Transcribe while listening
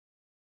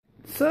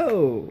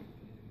So,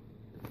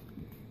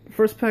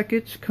 first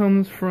package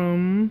comes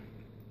from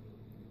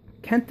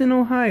Kenton,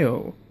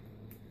 Ohio,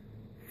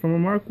 from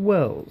Mark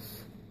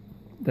Wells.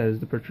 That is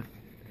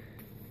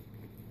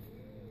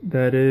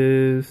that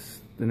is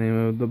the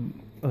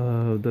name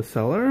of the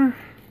seller.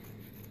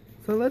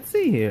 So let's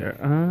see here.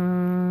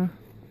 All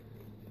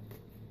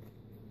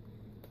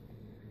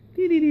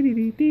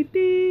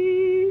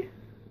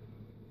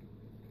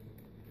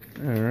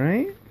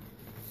right.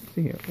 Let's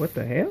see here. What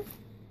the hell?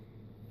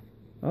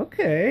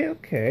 Okay.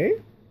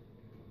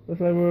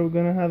 Looks like we're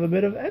gonna have a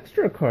bit of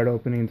extra card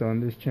openings on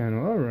this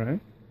channel. All right.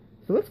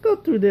 So let's go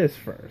through this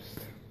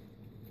first.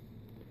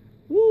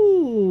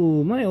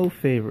 Ooh, my old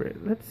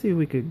favorite. Let's see if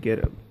we could get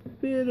a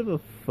bit of a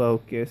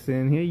focus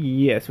in here.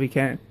 Yes, we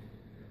can.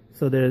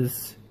 So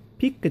there's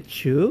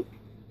Pikachu,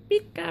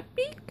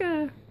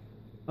 Pika,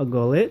 a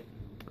Gullet,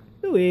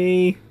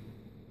 Louis,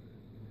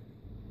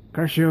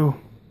 Kershaw.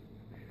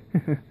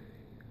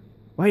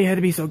 Why you had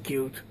to be so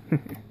cute?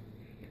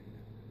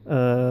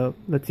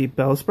 Let's see,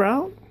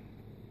 Bellsprout,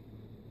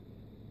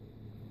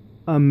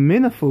 a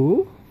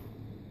Minafu,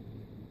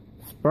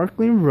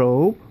 Sparkling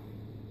Robe,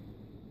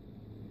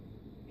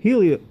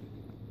 Heliolisk,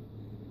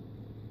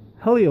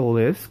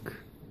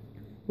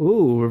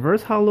 ooh,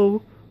 Reverse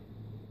Hollow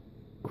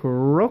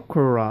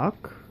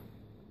Krokorok,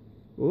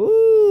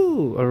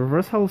 ooh, a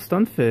Reverse Hollow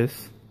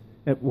Stunfisk,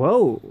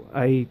 whoa,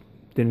 I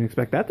didn't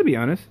expect that, to be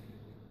honest.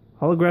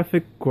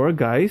 Holographic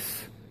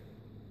Gorgeist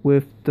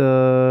with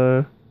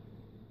the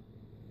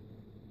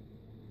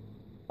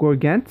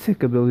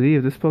Gorgantic ability.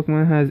 If this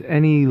Pokemon has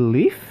any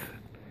leaf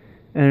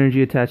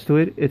energy attached to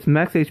it, its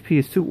max HP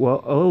is 2.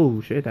 Well,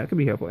 oh shit, that could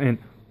be helpful. And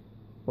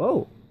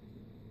whoa,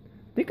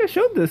 I think I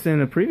showed this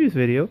in a previous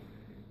video.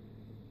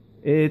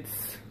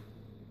 It's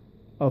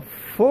a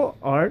full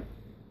art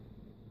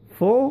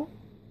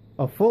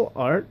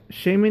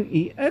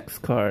Shaman EX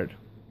card.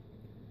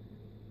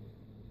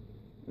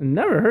 It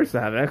never hurts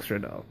to have extra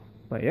though.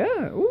 But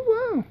yeah, ooh,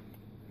 wow,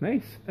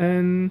 nice.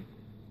 And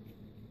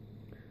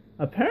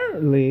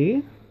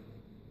apparently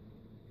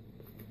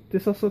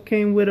this also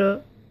came with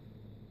a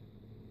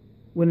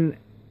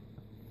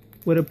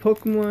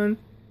Pokemon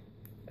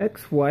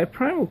XY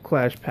Primal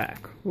Clash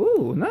pack.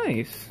 Ooh,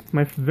 nice.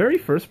 My very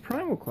first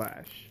Primal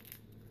Clash.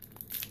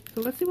 So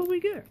let's see what we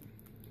get.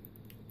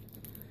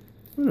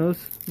 Who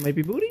knows? Might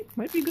be booty,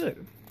 might be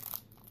good.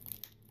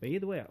 But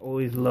either way, I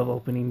always love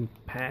opening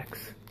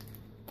packs.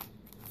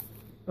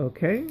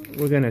 Okay,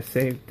 we're gonna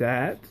save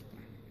that.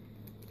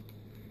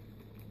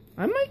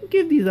 I might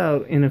give these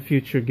out in a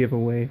future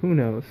giveaway. Who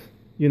knows?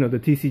 You know, the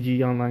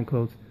TCG online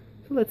codes.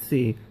 So let's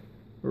see.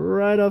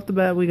 Right off the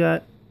bat, we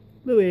got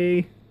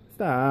Louis.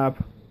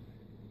 Stop.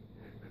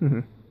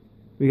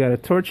 We got a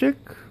Torchic,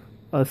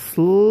 a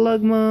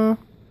Slugma,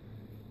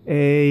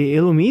 a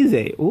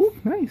Illumise. Ooh,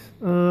 nice.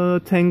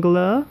 A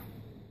Tangela,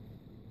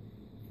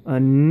 a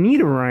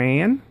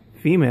Nidoran,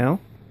 female.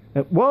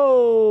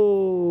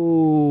 Whoa!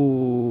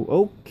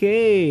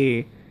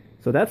 Okay.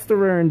 So that's the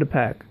rare in the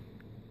pack.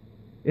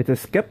 It's a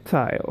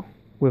Sceptile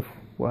with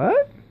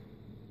what?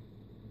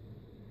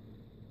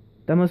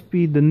 That must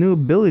be the new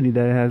ability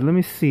that it has. Let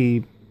me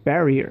see.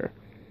 Barrier.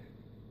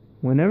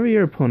 Whenever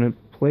your opponent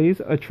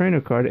plays a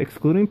trainer card,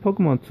 excluding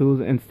Pokemon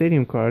tools and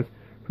stadium cards,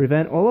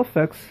 prevent all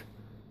effects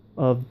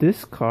of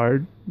this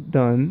card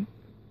done.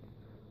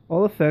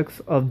 All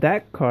effects of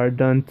that card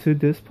done to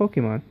this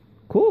Pokemon.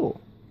 Cool.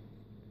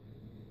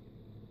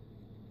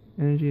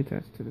 Energy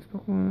attached to this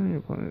Pokemon. Your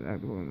opponent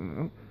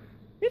active.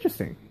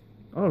 Interesting.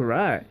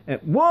 Alright.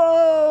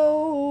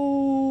 Whoa!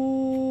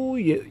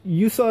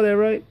 You saw that,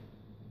 right?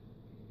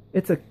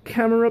 It's a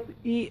Camerupt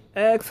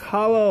EX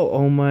Hollow.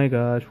 Oh my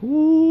gosh.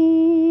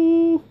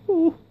 Woo!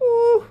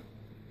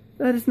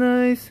 That is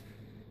nice.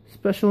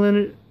 Special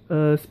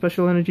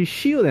energy,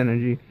 shield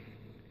energy.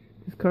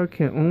 This card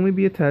can only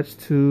be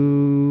attached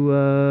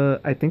to,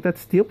 I think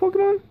that's Steel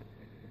Pokemon?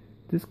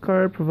 This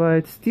card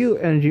provides Steel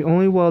energy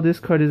only while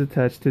this card is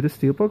attached to the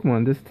Steel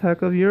Pokemon. The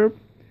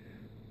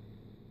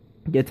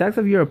attacks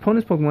of your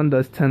opponent's Pokemon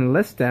does 10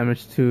 less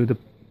damage to the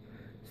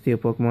Steel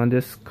Pokemon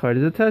this card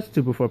is attached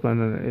to before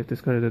playing. If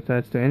this card is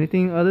attached to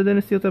anything other than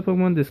a Steel type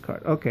Pokemon,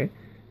 discard. Okay.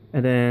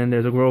 And then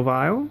there's a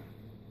Grovyle.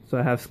 So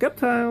I have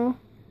Sceptile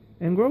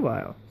and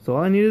Grovyle. So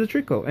all I need is a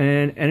Trico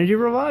and Energy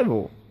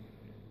Retrieval.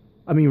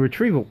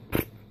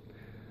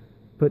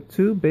 Put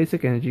 2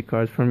 basic energy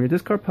cards from your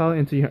discard pile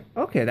into your...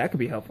 Okay, that could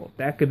be helpful.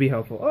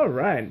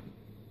 Alright.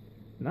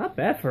 Not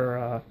bad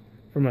for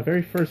my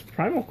very first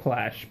Primal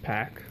Clash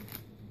pack.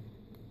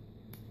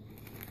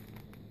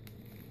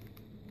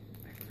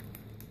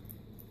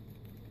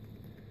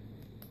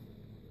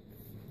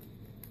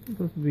 It's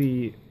supposed to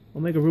be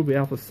Omega Ruby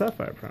Alpha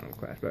Sapphire Primal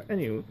Clash. But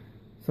anyway,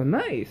 so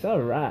nice.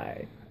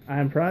 Alright.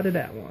 I'm proud of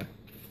that one.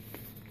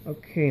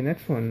 Okay,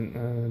 next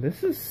one.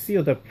 This is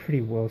sealed up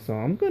pretty well, so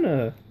I'm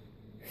gonna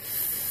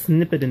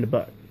snip it in the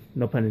butt.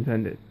 No pun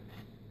intended.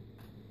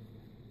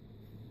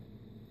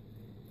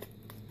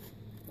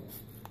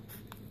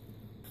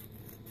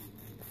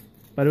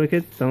 By the way,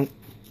 kids, don't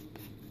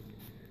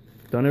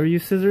ever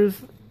use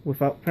scissors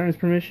without parents'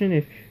 permission.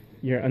 If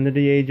you're under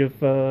the age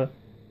of,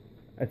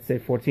 I'd say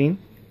 14.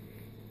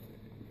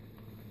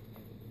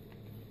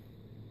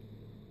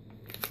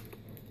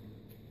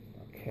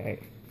 Okay.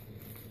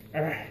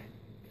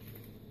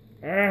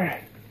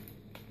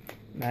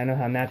 I know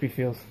how nappy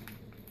feels.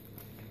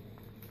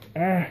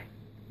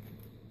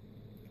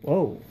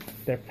 Whoa,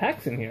 there are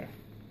packs in here.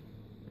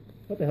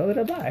 What the hell did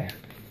I buy?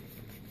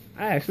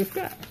 I actually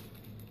forgot.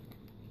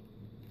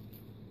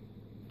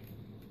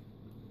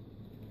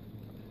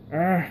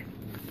 Am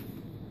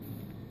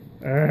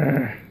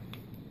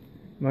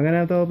I gonna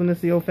have to open this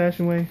the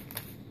old-fashioned way?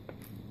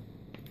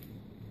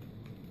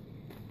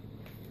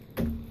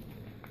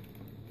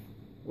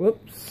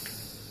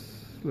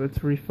 Whoops. Let's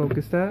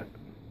refocus that.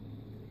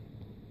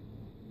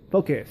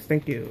 Focus,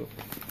 thank you.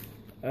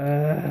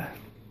 Ay,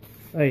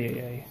 ay,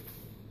 ay.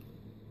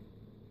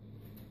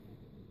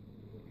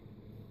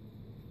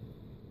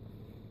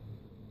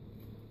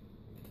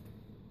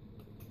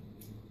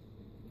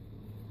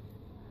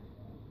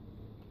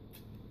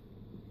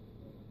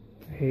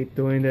 I hate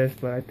doing this,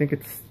 but I think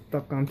it's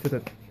stuck onto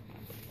the...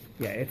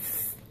 Yeah,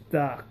 it's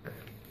stuck.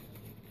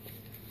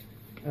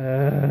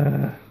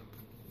 I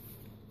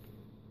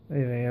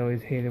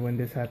always hate it when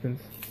this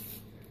happens.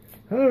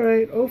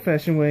 Alright,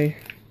 old-fashioned way.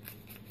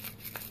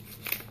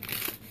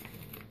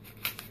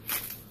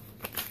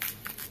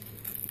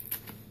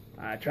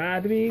 I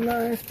tried to be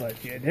nice,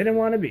 but you didn't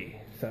want to be,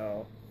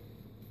 so...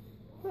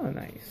 Oh,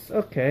 nice.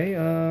 Okay,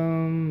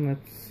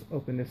 let's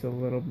open this a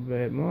little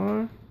bit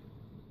more.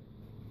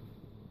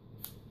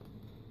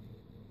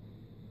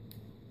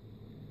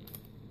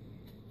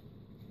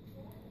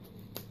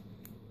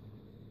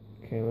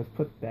 Okay, let's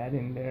put that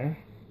in there.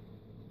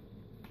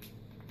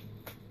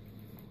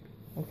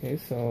 Okay,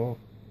 so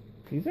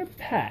these are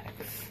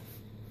packs.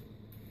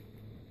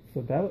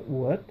 So that,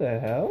 what the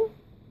hell?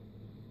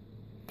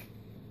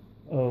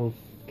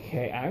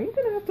 Okay, I'm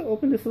gonna have to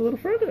open this a little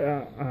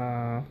further.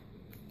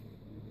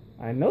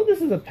 I know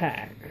this is a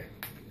pack,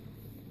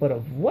 but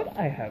of what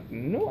I have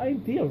no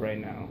idea right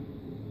now.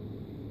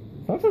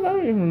 Sometimes I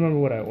don't even remember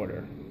what I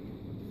ordered.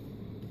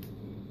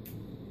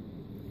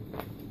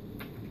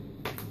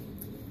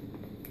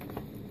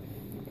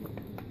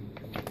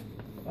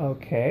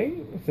 Okay,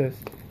 it says,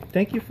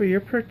 thank you for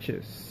your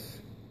purchase.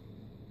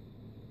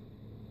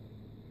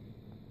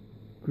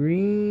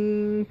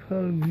 Green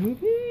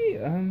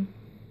Palugi?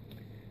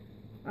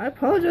 I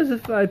apologize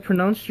if I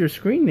pronounced your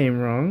screen name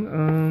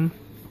wrong.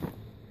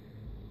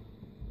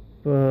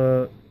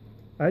 But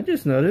I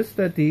just noticed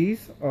that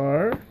these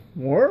are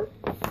more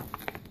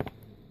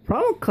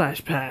Primal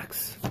Clash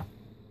packs.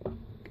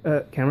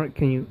 Camera,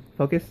 can you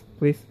focus,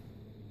 please?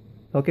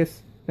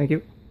 Focus, thank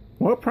you.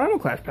 More Primal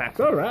Clash packs,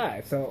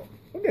 alright, so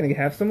we're gonna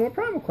have some more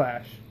Primal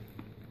Clash.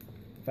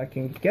 If I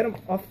can get them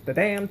off the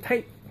damn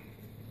tape.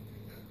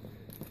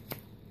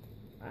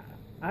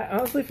 I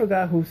honestly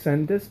forgot who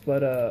sent this,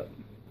 but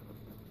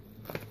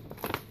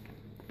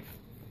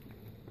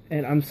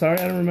and I'm sorry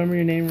I don't remember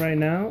your name right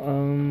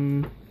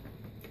now.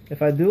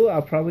 If I do,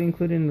 I'll probably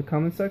include it in the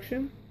comment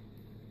section.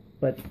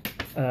 But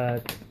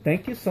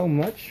thank you so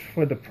much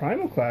for the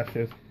Primal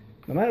Clashes.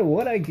 No matter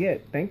what I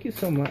get, thank you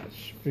so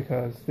much,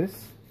 because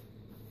this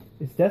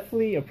is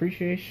definitely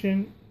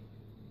appreciation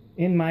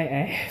in my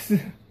ass.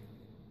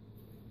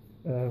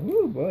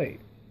 Woo boy,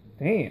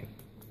 damn.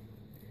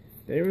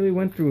 They really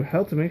went through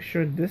hell to make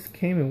sure this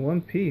came in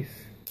one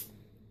piece.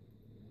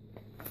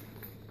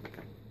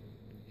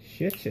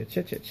 Shit.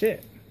 A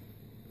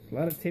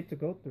lot of tape to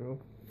go through.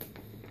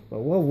 But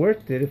well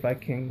worth it if I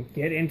can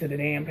get into the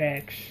damn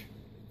packs.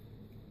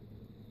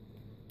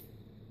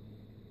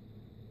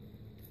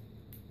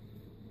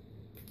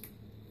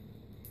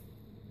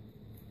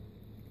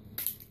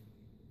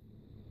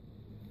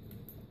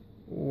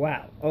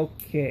 Wow,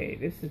 okay,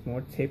 this is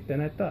more tape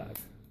than I thought.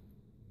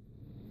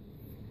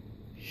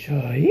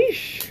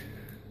 Sheesh.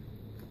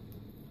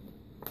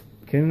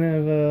 Couldn't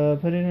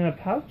have put it in a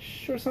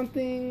pouch or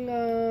something?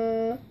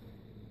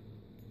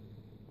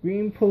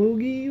 Green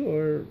Palugi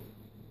or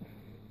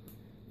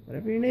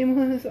whatever your name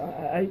was.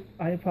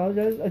 I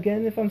apologize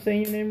again if I'm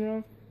saying your name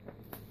wrong.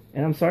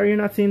 And I'm sorry you're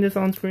not seeing this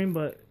on screen,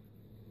 but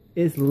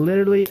it's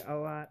literally a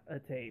lot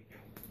of tape.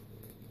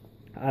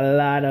 A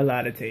lot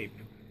of tape.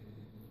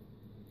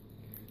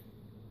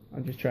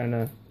 I'm just trying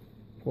to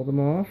pull them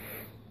off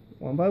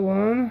one by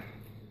one.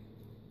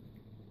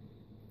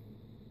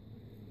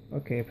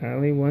 Okay,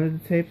 apparently one of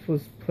the tapes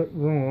was put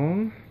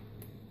wrong.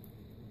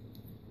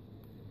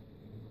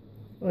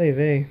 Oy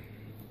vey.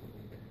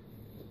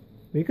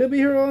 We could be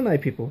here all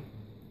night, people.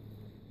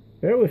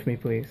 Bear with me,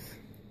 please.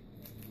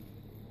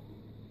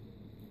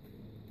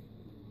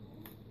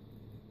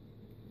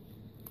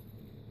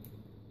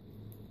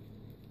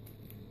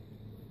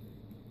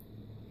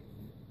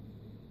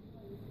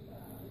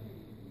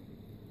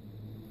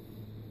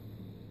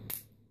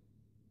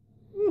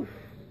 Whew.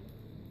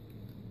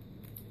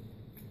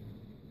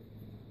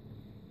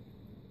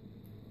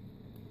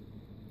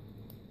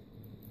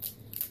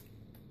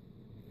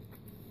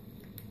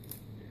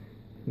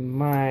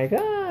 My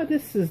God,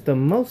 this is the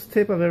most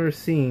tape I've ever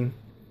seen.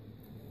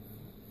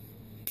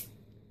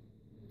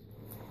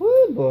 Woo!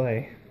 Oh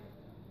boy.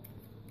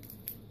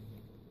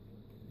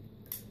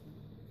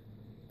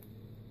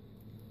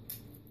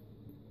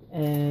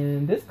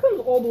 And this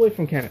comes all the way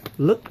from Canada.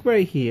 Look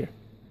right here.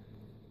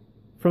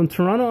 From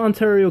Toronto,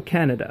 Ontario,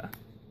 Canada.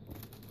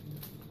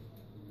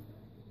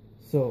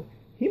 So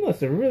he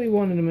must have really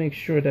wanted to make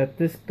sure that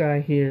this guy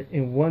here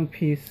in one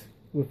piece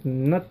with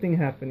nothing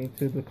happening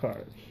to the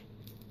cards.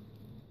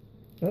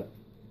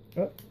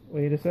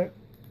 Wait a sec.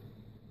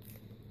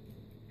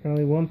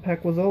 Apparently one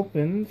pack was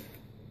opened.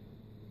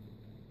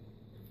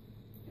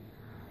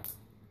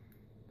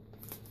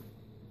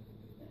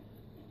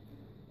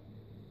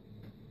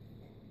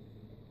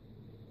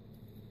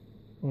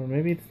 Or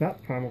maybe it's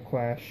not Primal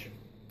Clash.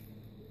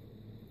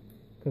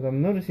 Because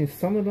I'm noticing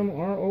some of them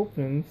are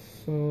open,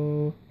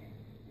 so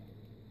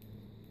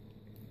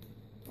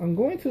I'm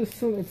going to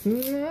assume it's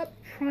not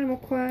Primal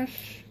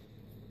Clash,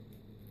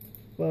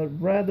 but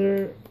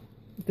rather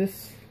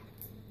this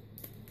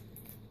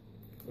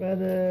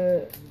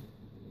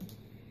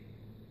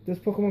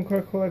Pokemon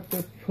card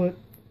collector put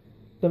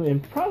them in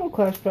Primal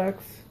Clash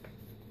packs.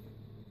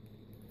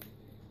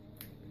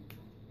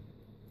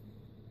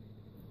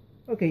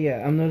 Okay,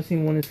 yeah, I'm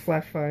noticing one is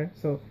Flash Fire,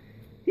 so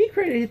he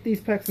created these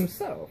packs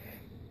himself.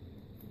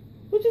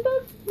 Which is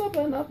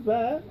not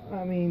bad.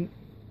 I mean,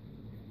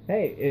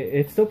 hey,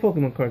 it's still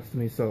Pokemon cards to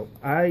me, so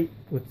I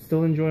would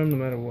still enjoy them no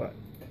matter what.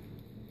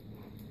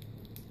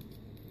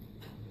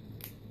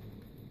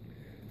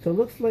 So it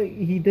looks like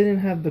he didn't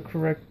have the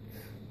correct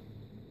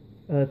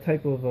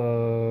type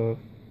of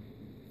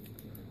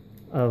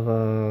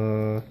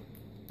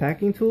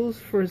packing tools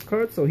for his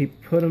cards, so he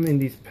put them in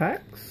these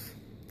packs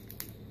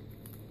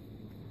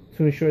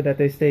to ensure that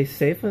they stay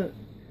safe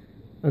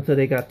until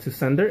they got to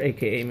sender,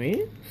 aka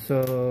me.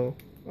 So,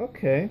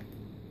 okay.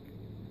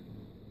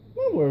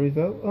 No worries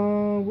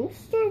though. We'll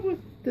start with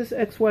this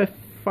XY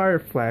Fire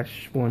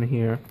Flash one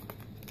here.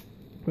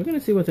 We're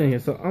gonna see what's in here.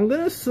 So I'm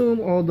gonna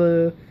assume all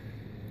the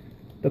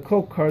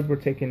code cards were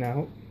taken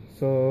out.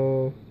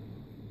 So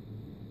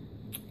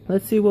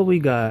let's see what we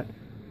got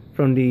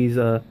from these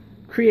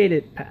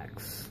created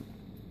packs.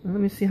 Let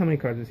me see how many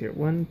cards is here.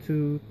 1,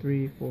 2,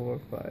 3, 4,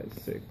 5,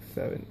 6,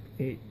 7,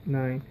 8,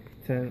 9,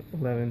 10,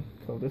 11,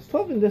 12. There's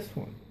 12 in this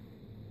one.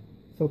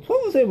 So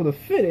 12 was able to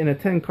fit in a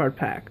 10 card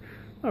pack.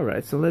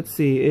 Alright, so let's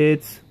see.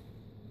 It's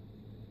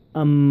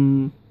Amuna,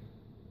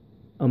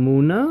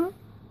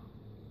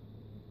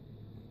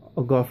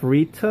 a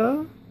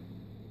Gofrita,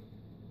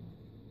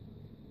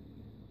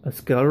 a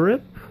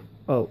Skelrip.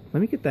 Oh, let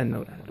me get that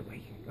note out of the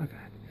way.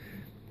 Okay.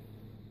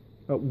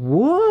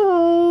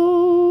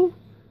 Whoa!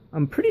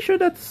 I'm pretty sure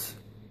that's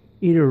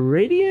either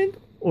Radiant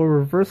or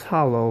Reverse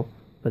Hollow,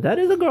 but that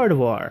is a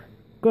Gardevoir.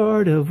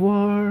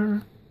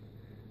 Gardevoir.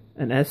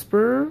 An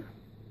Esper,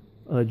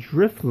 a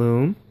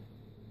Drifloon,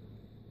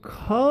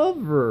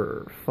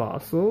 Cover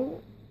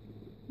Fossil,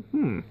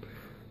 a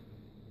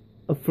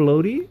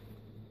Floaty,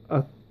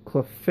 a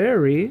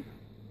Clefairy,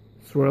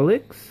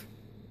 Swirlix,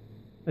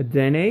 a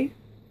Dene,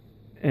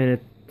 and a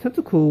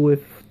Tentacool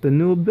with the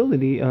new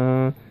ability,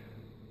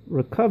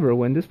 Recover.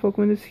 When this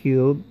Pokemon is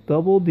healed,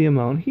 double the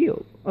amount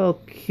healed.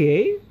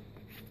 Okay.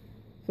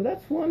 So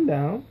that's one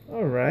down.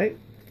 Alright.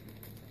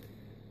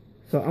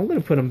 So I'm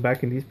going to put them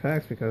back in these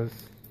packs because,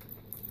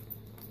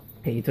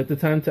 hey, he took the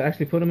time to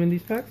actually put them in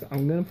these packs.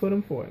 I'm going to put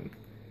them for him.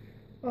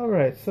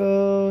 Alright,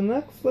 so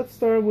next let's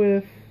start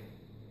with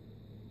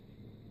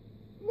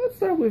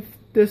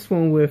this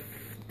one with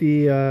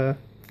the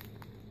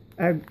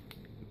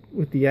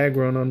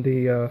Aggron on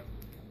the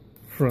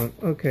front.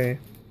 Okay.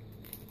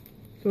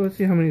 So let's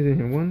see how many is in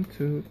here. 1,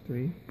 2,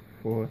 3,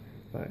 4,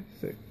 5,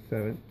 6,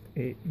 7,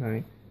 8,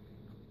 9,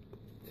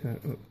 10.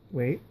 Oh,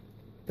 wait.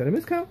 Did I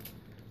miscount?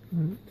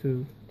 1,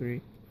 2,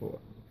 3, 4,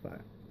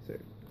 5,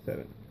 6,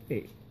 7,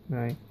 8,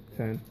 9,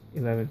 10,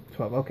 11,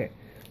 12. Okay.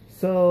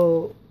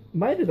 So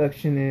my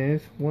deduction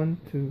is 1,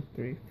 2,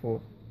 3,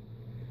 4.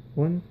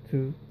 1,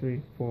 2,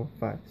 3, 4,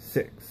 5,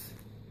 6.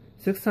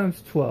 6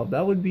 times 12.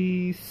 That would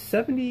be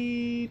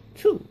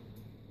 72.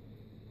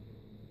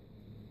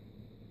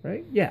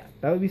 Right? Yeah,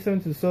 that would be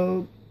 72.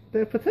 So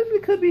there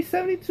potentially could be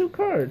 72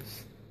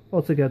 cards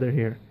altogether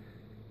here.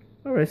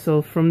 Alright,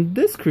 so from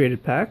this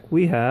created pack,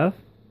 we have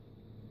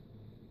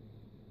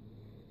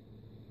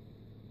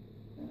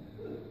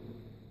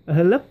a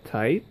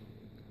Heleptile,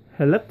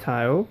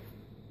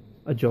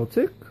 a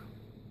Joltik,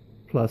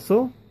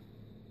 Plusle,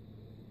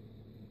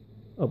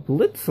 a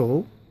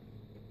Blitzel,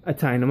 a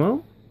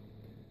Tynamo,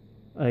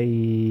 a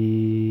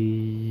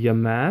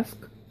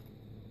Yamask.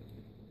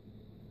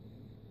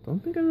 Don't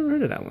think I've ever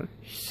heard of that one.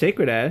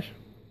 Sacred Ash.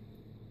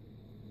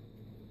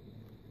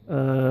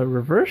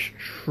 Reverse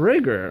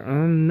Trigger.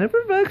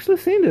 Never have actually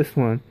seen this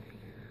one.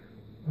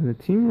 When a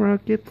Team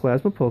Rocket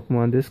Plasma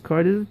Pokemon this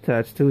card is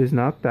attached to is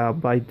knocked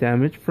out by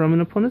damage from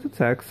an opponent's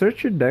attack,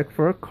 search your deck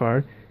for a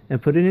card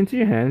and put it into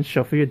your hand.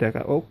 Shuffle your deck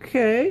out.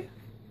 Okay.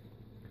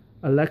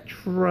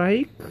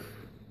 Electrike.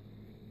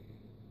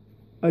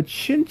 A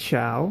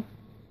Chinchou.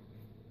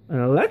 An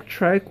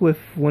Electrike with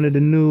one of the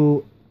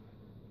new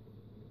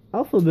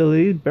Alpha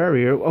abilities,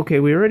 Barrier. Okay,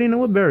 we already know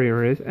what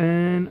Barrier is.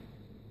 And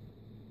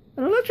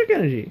An electric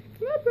energy.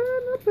 Not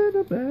bad, not bad,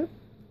 not bad.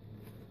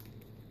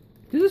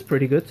 This is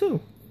pretty good too.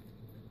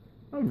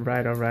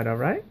 Alright, alright,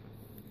 alright.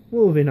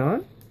 Moving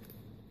on.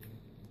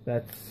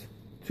 That's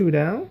 2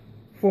 down.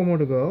 4 more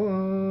to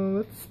go.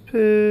 Let's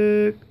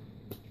pick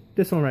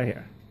this one right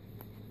here.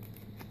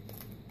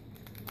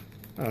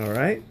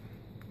 Alright.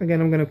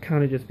 Again, I'm going to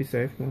count it just to be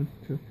safe. 1,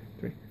 2,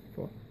 3,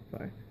 4,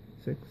 5,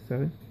 6,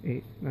 7,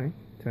 8, 9,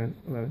 10,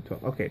 11,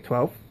 12. Okay,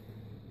 12.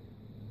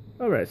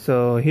 Alright,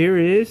 so here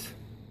is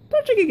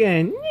Torchic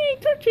again. Yay,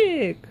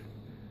 Torchic!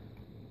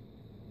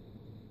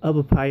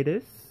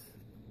 Abapitus,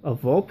 a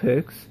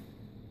Vulpix,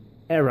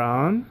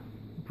 Aron,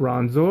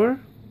 Bronzor,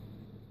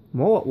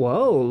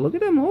 whoa, look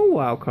at that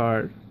Mole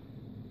card.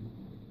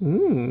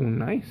 Ooh,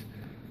 nice.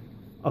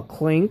 A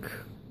Clink,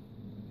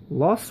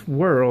 Lost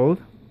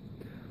World.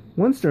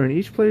 Once during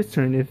each player's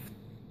turn, if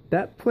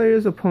that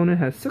player's opponent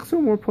has 6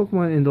 or more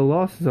Pokemon in the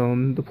Lost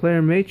Zone, the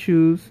player may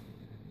choose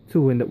to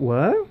win the...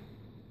 What?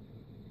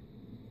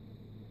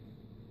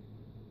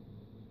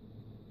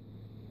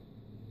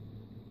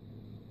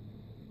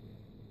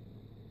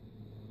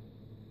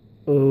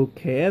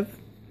 Okay, I've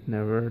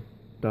never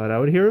thought I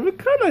would hear of a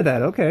card like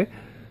that. Okay.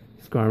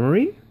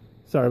 Skarmory.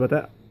 Sorry about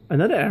that.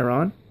 Another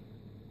Aron.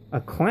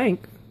 A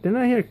Clank. Didn't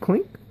I hear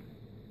Clink?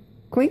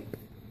 Clink.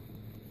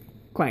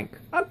 Clank.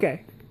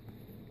 Okay.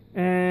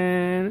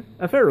 And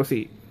a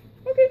Ferroseed.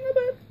 Okay, not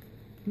bad.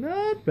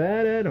 Not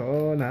bad at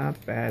all.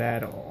 Not bad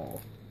at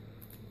all.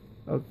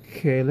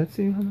 Okay, let's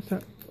see how much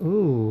that...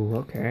 Ooh,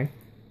 okay.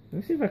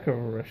 Let me see if I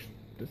can rush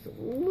this a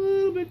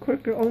little bit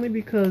quicker, only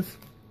because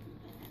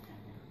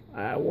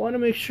I want to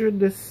make sure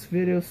this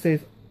video stays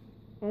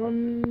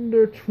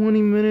under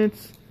 20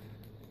 minutes.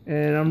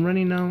 And I'm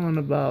running now on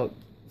about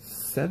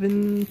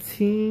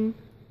 17,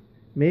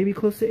 maybe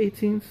close to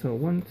 18. So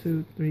 1,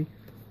 2, 3,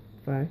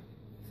 5,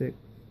 6.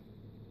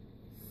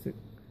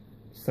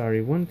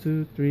 Sorry, 1,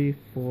 2, 3,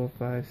 4,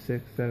 5,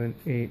 6, 7,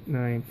 8,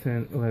 9,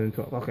 10, 11,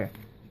 12. Okay.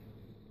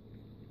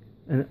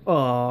 And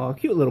oh,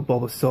 cute little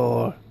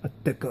Bulbasaur, a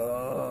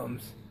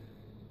Thickums.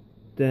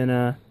 Then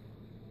a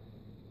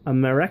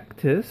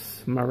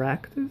Maractus.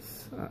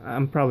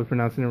 I'm probably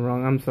pronouncing it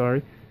wrong. I'm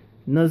sorry.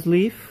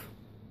 Nuzleaf,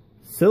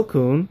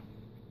 Silcoon,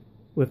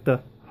 with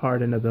the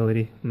Harden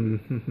ability.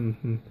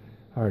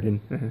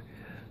 Harden.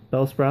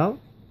 Bellsprout,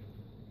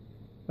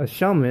 a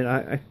Shelmet.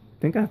 I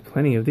think I have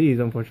plenty of these,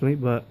 unfortunately,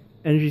 but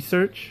Energy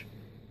Search,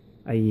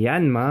 a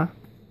Yanma,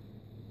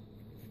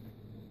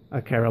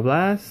 a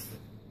Carablast,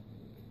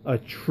 a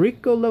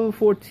Trico level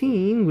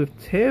 14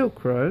 with Tail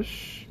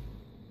Crush,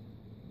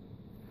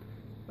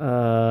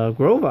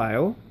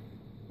 Grovyle,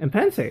 and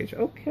Pansage.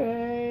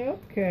 Okay.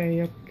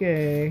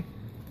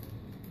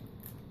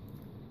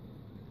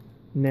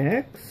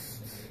 Next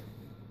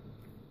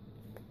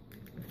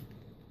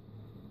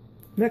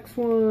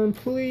one,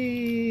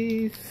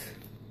 please.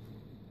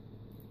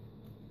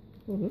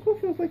 Well, this one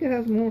feels like it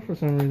has more for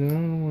some reason. I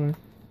don't know why.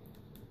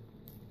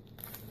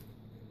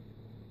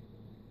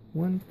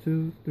 1,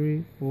 2,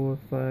 3, 4,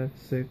 5,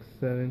 6,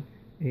 7,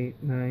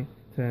 8, 9,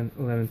 10,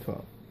 11,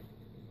 12.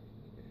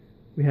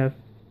 We have a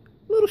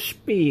little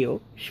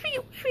spiel.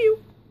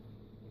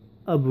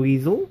 A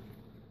Weasel.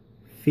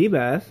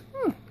 Feebas.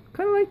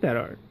 Kind of like that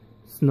art.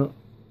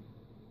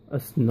 A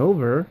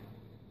Snover.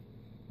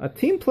 A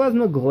Team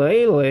Plasma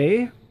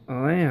Glalie.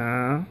 Oh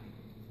yeah.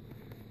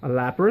 A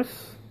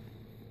Lapras.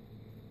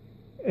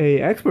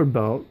 A Expert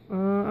Belt.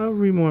 I'll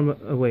read more.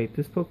 Wait,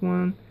 this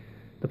Pokemon.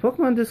 The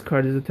Pokemon this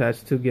card is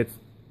attached to gets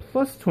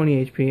plus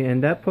 20 HP,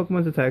 and that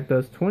Pokemon's attack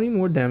does 20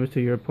 more damage to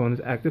your opponent's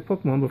active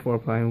Pokemon before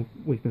applying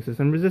weaknesses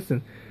and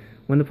resistance.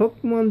 When the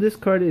Pokemon this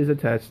card is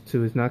attached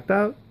to is knocked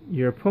out,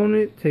 your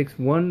opponent takes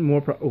 1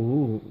 more.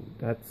 Ooh,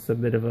 that's a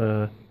bit of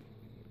a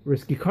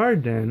risky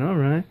card then. All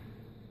right.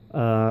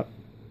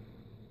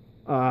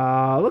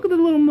 Look at the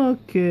little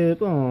Mudkip.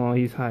 Oh,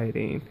 he's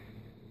hiding.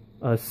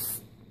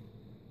 There's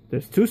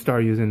 2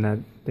 Staryus in that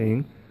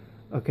thing.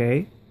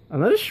 Okay.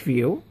 Another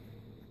Schweel.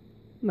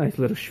 Nice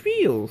little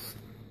Schweels.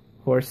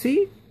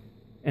 Horsey.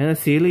 And a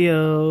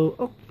Celio.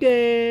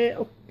 Okay.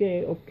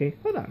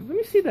 Hold on. Let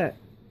me see that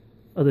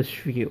other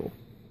Schweel.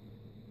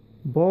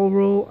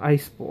 Balro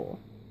Ice Ball.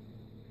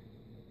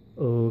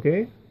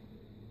 Okay.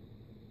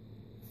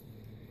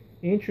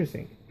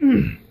 Interesting.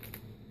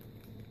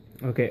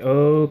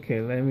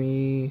 Okay. Let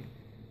me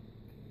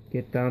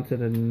get down to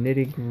the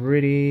nitty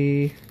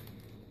gritty.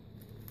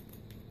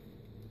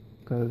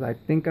 Because I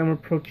think I'm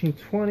approaching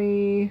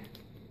 20.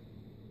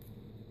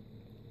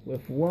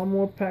 With 1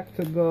 more pack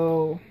to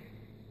go.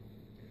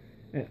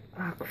 And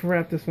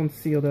crap, this one's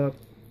sealed up.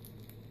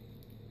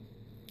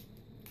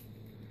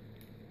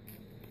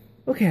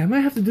 Okay, I might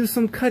have to do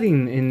some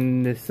cutting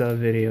in this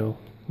video.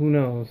 Who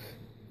knows?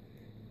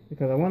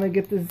 Because I want to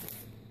get this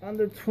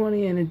under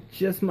 20 and it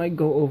just might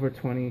go over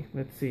 20.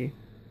 Let's see.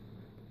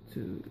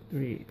 2,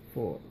 3,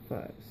 4,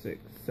 5, 6,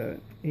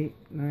 7, 8,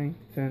 9,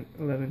 10,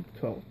 11,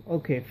 12.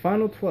 Okay,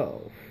 final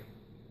 12.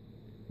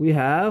 We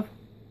have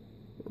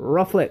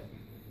Rufflet.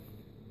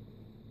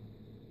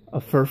 A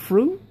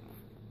Furfrou,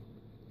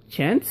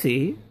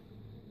 Chansey,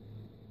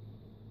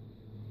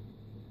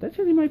 That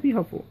actually might be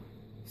helpful.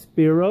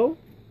 Spearow.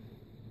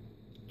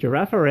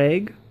 Giraffe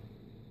egg.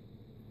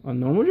 A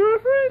normal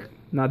giraffe egg?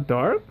 Not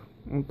dark?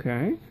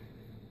 Okay.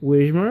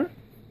 Whismer.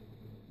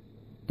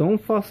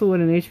 Don't fossil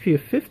with an HP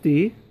of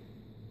 50.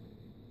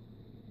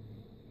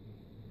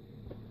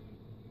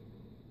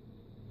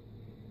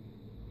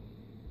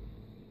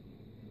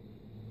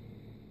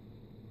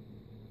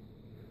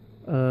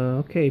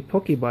 Okay,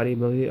 Pokebody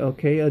ability.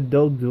 Okay,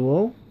 Adult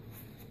Duo.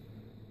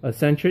 A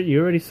Sentret.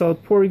 You already saw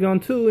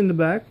Porygon 2 in the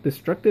back.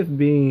 Destructive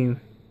Beam.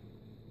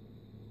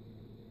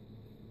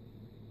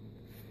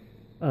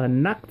 A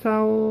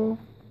Noctowl.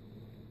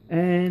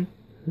 And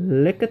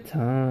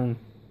Lickitung.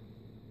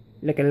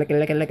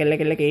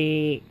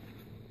 Licky.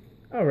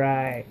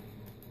 Alright.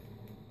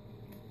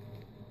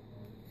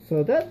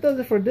 So that does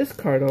it for this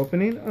card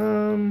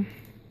opening.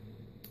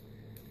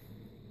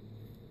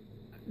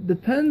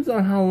 Depends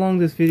on how long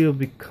this video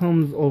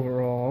becomes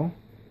overall.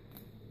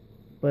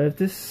 But if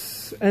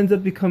this ends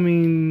up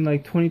becoming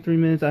like 23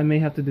 minutes, I may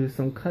have to do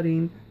some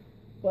cutting.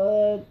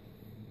 But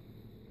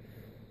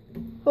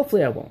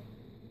hopefully I won't.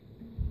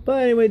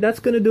 But anyway, that's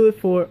gonna do it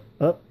for...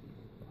 Oh,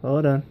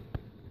 hold on.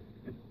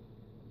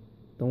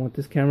 Don't want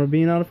this camera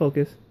being out of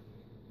focus.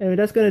 Anyway,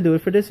 that's gonna do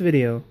it for this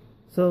video.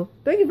 So,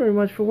 thank you very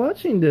much for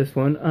watching this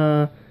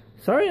one.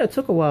 Sorry it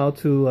took a while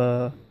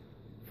to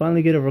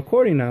finally get a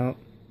recording out.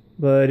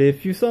 But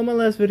if you saw my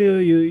last video,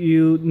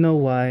 you know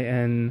why,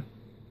 and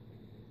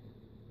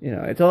you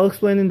know, it's all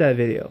explained in that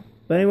video.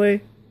 But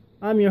anyway,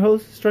 I'm your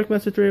host,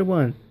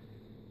 StrikeMaster381,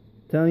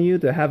 telling you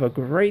to have a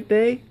great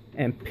day,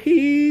 and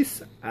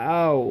peace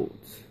out.